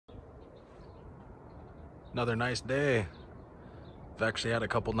Another nice day. I've actually had a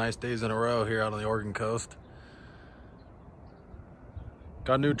couple nice days in a row here out on the Oregon coast.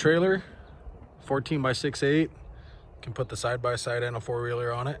 Got a new trailer, 14 by 6'8". Can put the side-by-side and a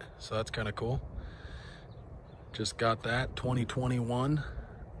four-wheeler on it, so that's kind of cool. Just got that, 2021.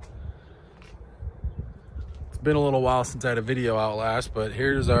 It's been a little while since I had a video out last, but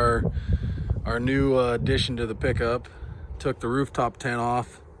here's our new addition to the pickup. Took the rooftop tent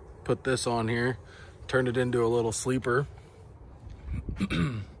off, put this on here, turned it into a little sleeper.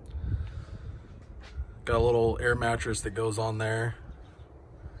 Got a little air mattress that goes on there.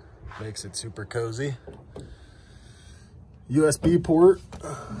 Makes it super cozy. USB port,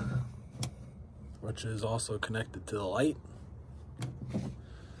 which is also connected to the light.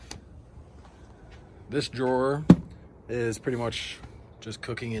 This drawer is pretty much just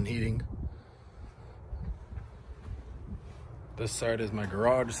cooking and heating. This side is my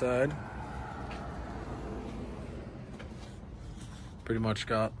garage side. Pretty much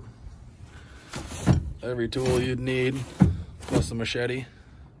got every tool you'd need, plus a machete.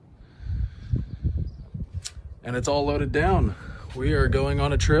 And it's all loaded down. We are going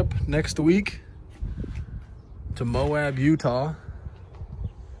on a trip next week to Moab, Utah,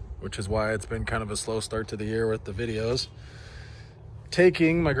 which is why it's been kind of a slow start to the year with the videos.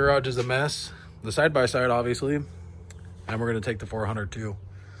 Taking, my garage is a mess, the side-by-side obviously, and we're gonna take the 400 too.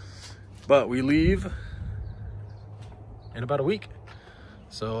 But we leave in about a week.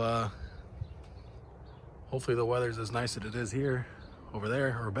 So hopefully the weather's as nice as it is here, over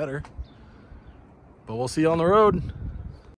there, or better. But we'll see you on the road.